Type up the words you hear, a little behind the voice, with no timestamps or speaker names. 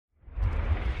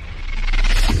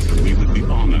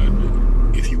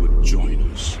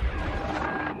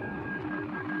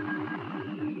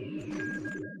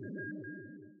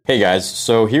Hey guys,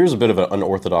 so here's a bit of an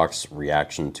unorthodox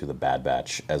reaction to the Bad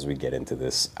Batch as we get into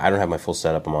this. I don't have my full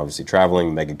setup. I'm obviously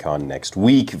traveling, MegaCon next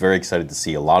week. Very excited to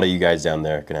see a lot of you guys down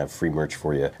there. Gonna have free merch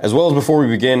for you. As well as before we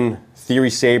begin, Theory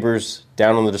Sabers,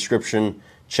 down in the description.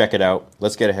 Check it out.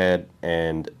 Let's get ahead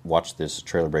and watch this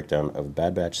trailer breakdown of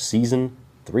Bad Batch Season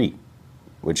 3,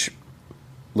 which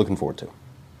looking forward to,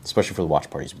 especially for the watch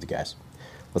parties with you guys.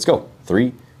 Let's go.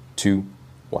 3, 2,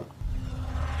 1.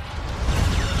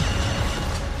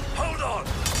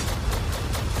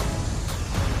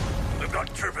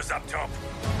 Troopers up top.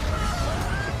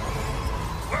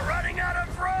 We're running out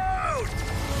of road!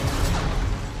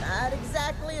 Not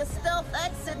exactly a stealth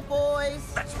exit, boys.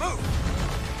 Let's move!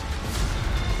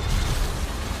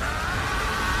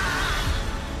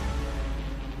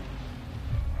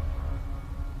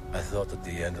 I thought at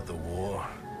the end of the war,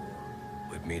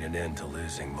 would mean an end to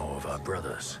losing more of our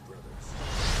brothers.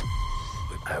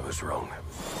 But I was wrong.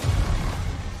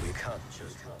 We can't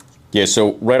just... Yeah,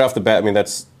 so right off the bat, I mean,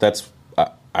 that's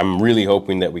I'm really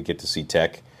hoping that we get to see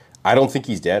Tech. I don't think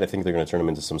he's dead. I think they're going to turn him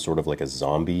into some sort of like a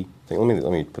zombie thing. Let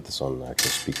me put this on the actual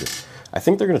speaker. I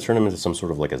think they're going to turn him into some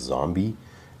sort of like a zombie,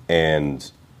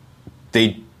 and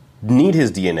they need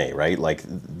his DNA, right? Like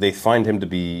they find him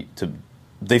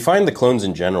they find the clones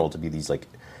in general to be these like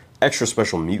extra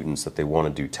special mutants that they want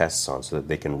to do tests on so that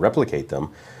they can replicate them.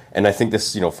 And I think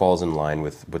this, falls in line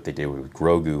with what they did with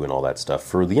Grogu and all that stuff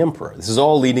for the Emperor. This is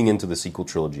all leading into the sequel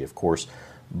trilogy, of course,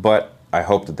 but I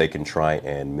hope that they can try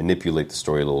and manipulate the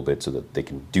story a little bit so that they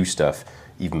can do stuff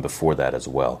even before that as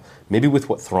well. Maybe with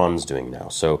what Thrawn's doing now.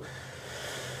 So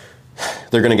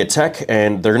they're going to get Tech,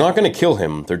 and they're not going to kill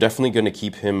him. They're definitely going to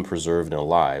keep him preserved and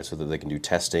alive so that they can do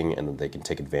testing and that they can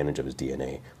take advantage of his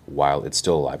DNA while it's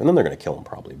still alive. And then they're going to kill him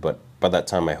probably. But by that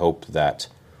time, I hope that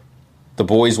the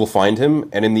boys will find him.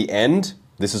 And in the end,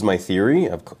 this is my theory,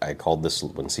 I called this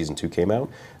when Season 2 came out,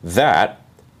 that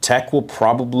Tech will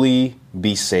probably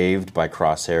be saved by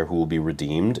Crosshair, who will be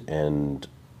redeemed, and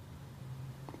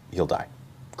he'll die.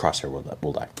 Crosshair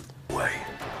will die. Way.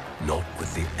 Not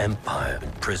with the Empire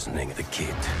imprisoning the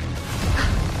kid.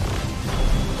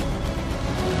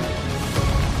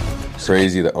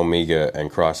 Crazy that Omega and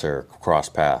Crosshair cross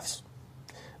paths.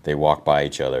 They walk by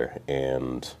each other,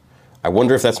 and I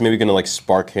wonder if that's maybe going to like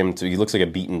spark him to... He looks like a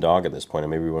beaten dog at this point, and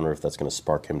maybe we wonder if that's going to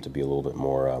spark him to be a little bit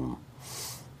more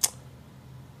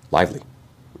lively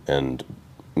and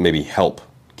maybe help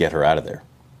get her out of there.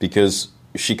 Because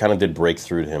she kind of did break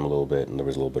through to him a little bit, and there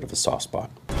was a little bit of a soft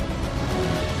spot.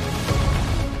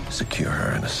 Secure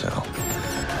her in a cell.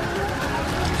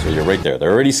 So you're right there.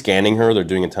 They're already scanning her. They're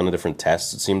doing a ton of different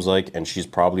tests, it seems like, and she's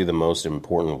probably the most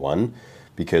important one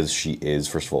because she is,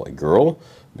 first of all, a girl.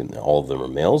 I mean, all of them are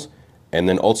males. And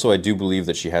then also I do believe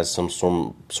that she has some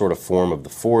sort of form of the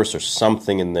Force or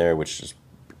something in there which is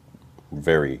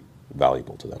very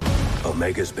valuable to them.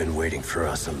 Omega's been waiting for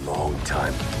us a long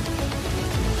time.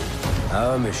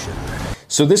 Our mission.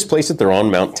 So this place that they're on,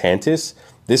 Mount Tantis,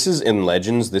 this is in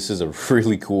Legends. This is a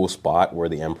really cool spot where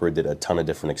the Emperor did a ton of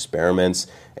different experiments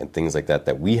and things like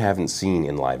that we haven't seen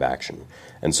in live action.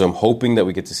 And so I'm hoping that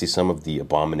we get to see some of the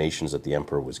abominations that the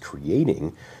Emperor was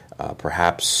creating.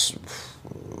 Perhaps,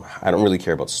 I don't really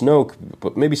care about Snoke,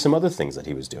 but maybe some other things that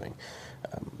he was doing.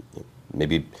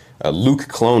 Maybe a Luke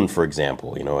clone, for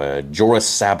example, a Jorah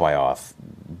Sabayoth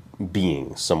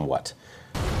being somewhat.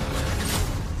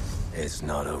 It's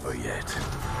not over yet.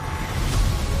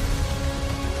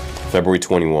 February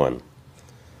 21.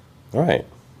 All right,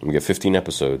 we get 15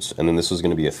 episodes, and then this is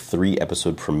going to be a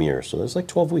 3-episode premiere, so there's like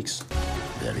 12 weeks.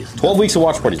 12 weeks of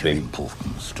watch parties, baby.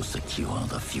 To secure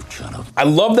the future of... I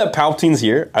love that Palpatine's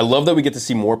here. I love that we get to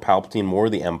see more Palpatine, more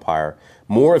of the Empire,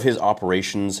 more of his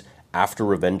operations after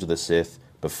Revenge of the Sith,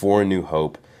 before A New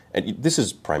Hope. And this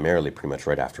is primarily pretty much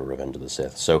right after Revenge of the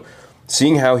Sith. So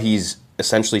seeing how he's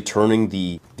essentially turning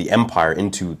the Empire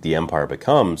into the Empire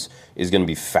Becomes is going to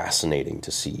be fascinating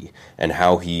to see. And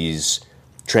how he's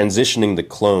transitioning the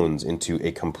clones into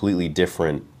a completely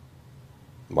different,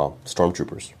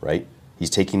 stormtroopers, right? He's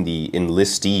taking the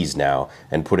enlistees now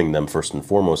and putting them first and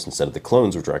foremost instead of the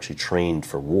clones, which are actually trained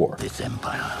for war. This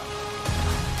Empire.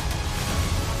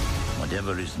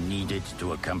 Whatever is needed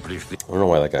to accomplish the... I don't know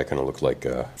why that guy kind of looked like,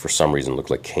 for some reason,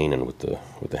 looked like Kanan with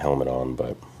the helmet on,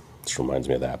 but it just reminds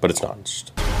me of that. But it's not. It's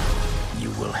just... You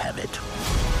will have it.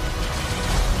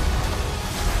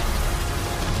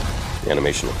 The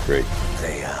animation looked great.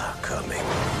 They are coming.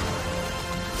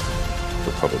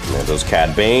 Republic Commandos.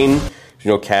 Cad Bane.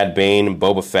 Cad Bane and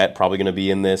Boba Fett probably going to be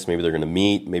in this. Maybe they're going to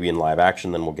meet. Maybe in live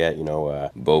action, then we'll get,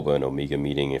 Boba and Omega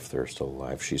meeting if they're still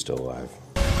alive. She's still alive.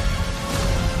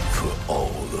 For all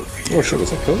of you. Oh shit,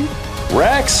 was that Cody?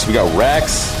 Rex! We got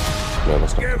Rex. No,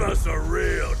 that's not. Give us a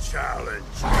real challenge.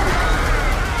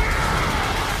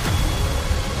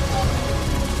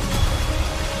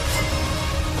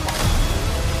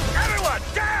 Everyone,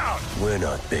 down! We're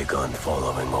not big on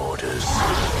following orders.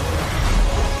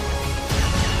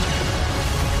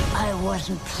 I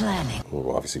wasn't planning.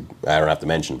 Well, obviously, I don't have to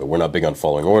mention, but we're not big on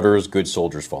following orders. Good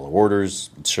soldiers follow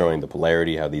orders. It's showing the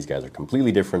polarity, how these guys are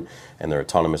completely different, and they're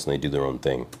autonomous and they do their own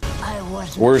thing. I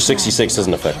wasn't Order 66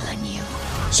 doesn't affect killing you,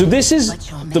 So this is but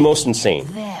you're the making most it insane.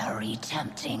 Very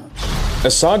tempting.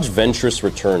 Asajj Ventress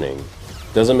returning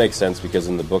doesn't make sense because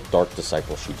in the book Dark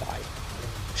Disciple, she died.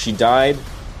 She died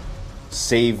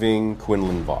saving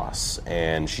Quinlan Voss,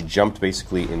 and she jumped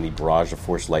basically in the barrage of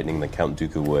Force Lightning that Count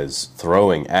Dooku was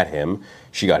throwing at him.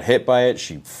 She got hit by it,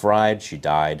 she fried, she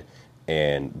died,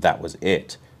 and that was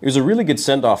it. It was a really good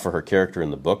send-off for her character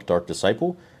in the book, Dark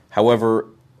Disciple. However,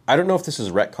 I don't know if this is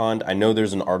retconned. I know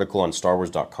there's an article on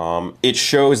StarWars.com. It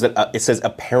shows that, it says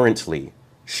apparently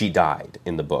she died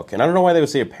in the book. And I don't know why they would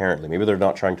say apparently. Maybe they're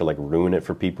not trying to like ruin it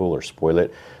for people or spoil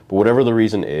it. But whatever the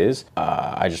reason is,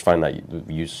 I just find that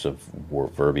use of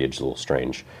verbiage a little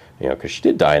strange. You know, because she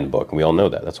did die in the book, and we all know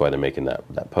that. That's why they're making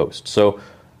that post. So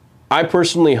I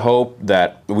personally hope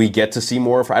that we get to see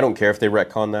more of her. I don't care if they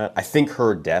retcon that. I think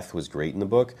her death was great in the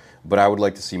book, but I would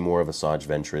like to see more of Asajj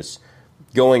Ventress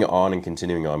going on and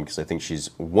continuing on, because I think she's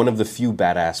one of the few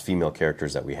badass female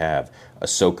characters that we have.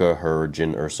 Ahsoka, her,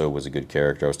 Jyn Erso was a good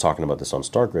character. I was talking about this on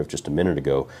Stargrift just a minute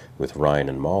ago with Ryan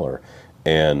and Mahler.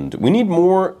 And we need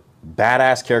more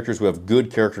badass characters who have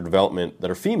good character development that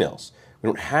are females. We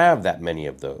don't have that many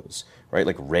of those, right?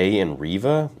 Like Rey and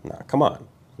Reva? Nah, come on.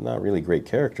 Not really great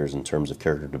characters in terms of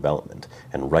character development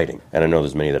and writing. And I know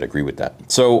there's many that agree with that.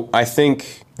 So I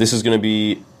think this is going to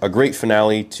be a great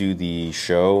finale to the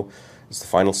show. It's the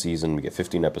final season. We get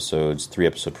 15 episodes,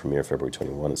 3-episode premiere February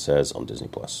 21, it says, on Disney+.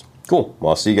 Cool. Well,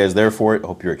 I'll see you guys there for it. I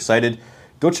hope you're excited.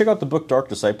 Go check out the book Dark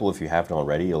Disciple if you haven't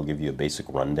already. It'll give you a basic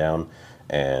rundown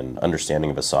and understanding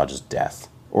of Asajj's death.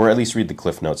 Or at least read the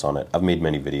cliff notes on it. I've made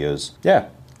many videos. Yeah,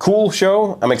 cool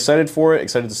show. I'm excited for it.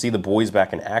 Excited to see the boys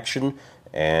back in action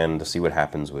and to see what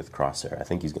happens with Crosshair. I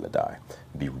think he's going to die.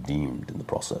 Be redeemed in the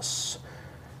process.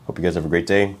 Hope you guys have a great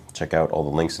day. Check out all the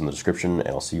links in the description, and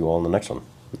I'll see you all in the next one.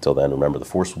 Until then, remember, the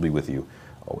Force will be with you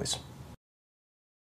always.